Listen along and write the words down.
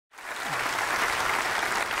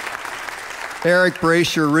Eric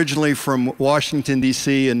Brasher, originally from Washington,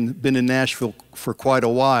 D.C., and been in Nashville for quite a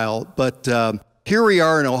while. But here we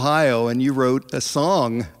are in Ohio, and you wrote a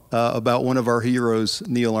song about one of our heroes,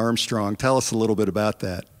 Neil Armstrong. Tell us a little bit about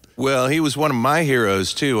that. Well, he was one of my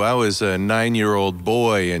heroes, too. I was a 9-year-old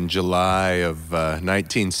boy in July of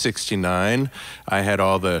 1969. I had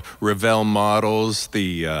all the Revell models,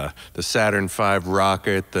 the Saturn V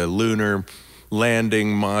rocket, the lunar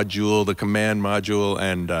landing module, the command module,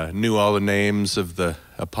 and knew all the names of the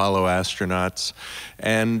Apollo astronauts.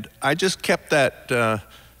 And I just kept that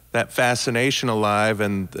fascination alive.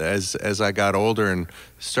 And as I got older and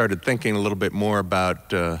started thinking a little bit more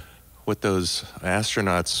about what those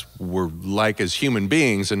astronauts were like as human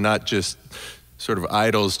beings and not just sort of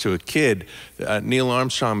idols to a kid, Neil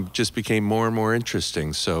Armstrong just became more and more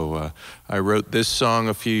interesting. So I wrote this song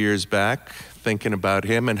a few years back, thinking about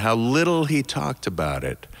him and how little he talked about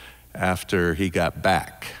it after he got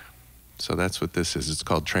back. So that's what this is. It's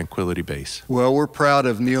called Tranquility Base. Well, we're proud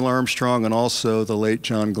of Neil Armstrong and also the late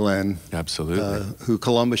John Glenn. Absolutely. Who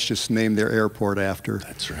Columbus just named their airport after.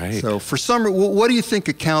 That's right. So for summer, what do you think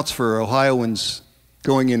accounts for Ohioans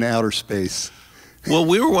going into outer space? Well,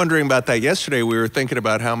 we were wondering about that yesterday. We were thinking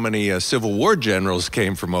about how many Civil War generals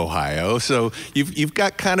came from Ohio. So you've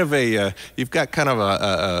got kind of a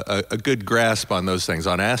good grasp on those things,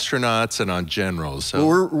 on astronauts and on generals. So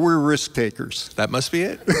well, we're risk takers. That must be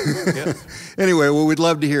it. Yeah. Anyway, well, we'd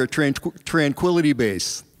love to hear Tranquility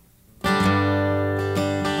Base.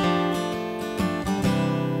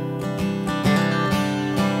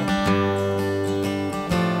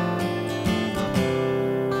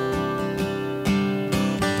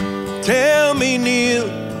 Tell me, Neil,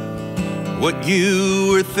 what you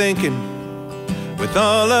were thinking with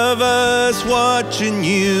all of us watching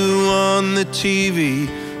you on the TV,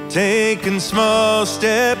 taking small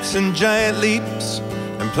steps and giant leaps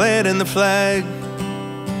and planting the flag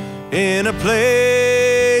in a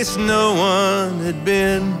place no one had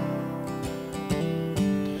been.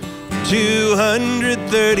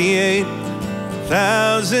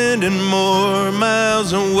 238,000 and more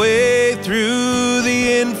miles away through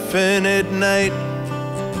the infinite night.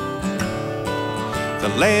 The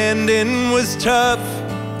landing was tough,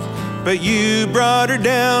 but you brought her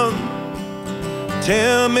down.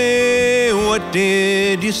 Tell me, what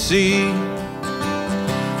did you see?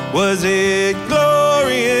 Was it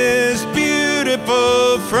glorious,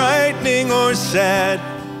 beautiful, frightening, or sad?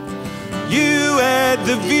 You had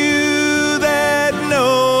the view that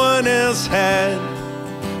no one else had.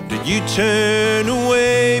 Did you turn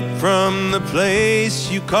away from the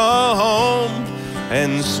place you call home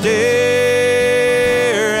and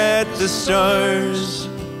stare at the stars?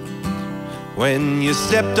 When you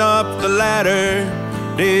stepped off the ladder,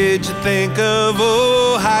 did you think of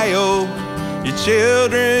Ohio? Your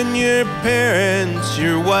children, your parents,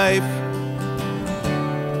 your wife,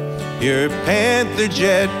 your Panther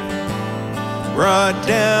jet brought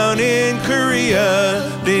down in Korea.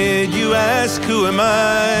 Did you ask, who am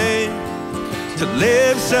I to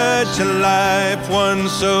live such a life, one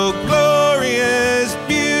so glorious,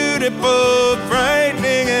 beautiful,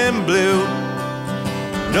 frightening, and blue?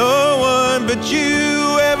 No one but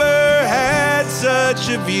you ever had such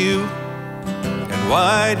a view. And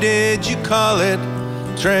why did you call it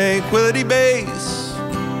Tranquility Base?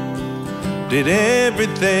 Did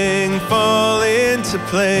everything fall into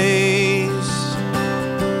place?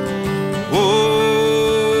 Oh.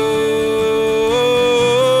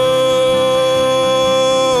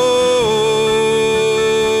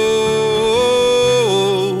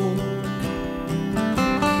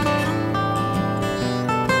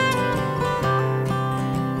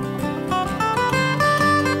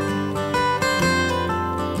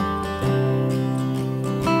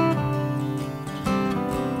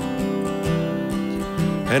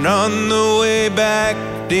 And on the way back,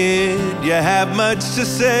 did you have much to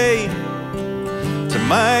say to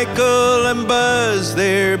Michael and Buzz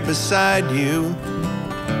there beside you?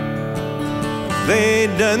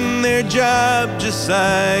 They'd done their job just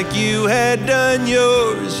like you had done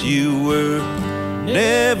yours. You were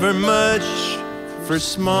never much for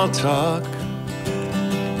small talk.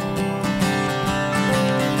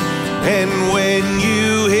 And when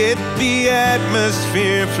you hit the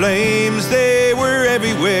atmosphere, flames, they were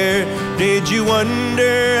everywhere. Did you wonder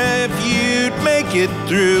if you'd make it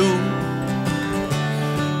through?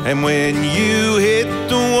 And when you hit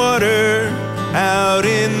the water out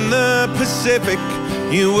in the Pacific,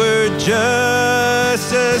 you were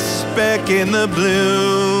just a speck in the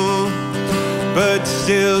blue. But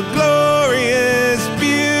still glorious,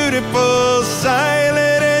 beautiful,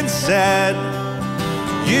 silent and sad.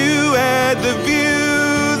 You had the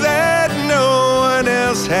view that no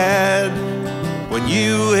else had. When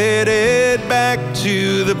you headed back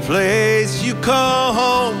to the place you call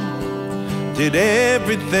home, did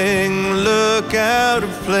everything look out of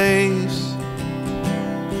place?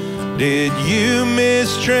 Did you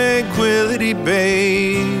miss Tranquility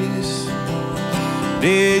Base?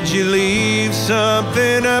 Did you leave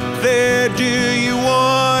something up there? Do you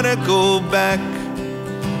want to go back?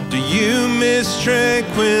 Do you miss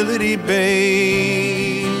Tranquility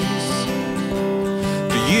Base?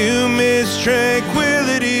 Do you miss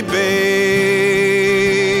Tranquility Base?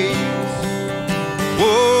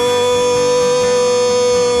 Whoa.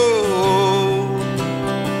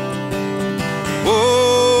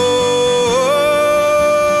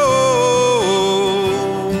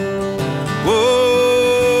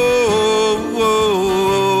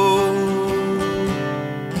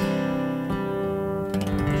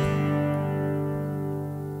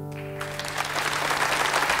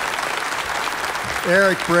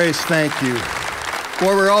 Eric Brace, thank you.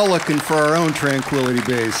 Boy, we're all looking for our own Tranquility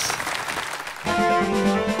Base.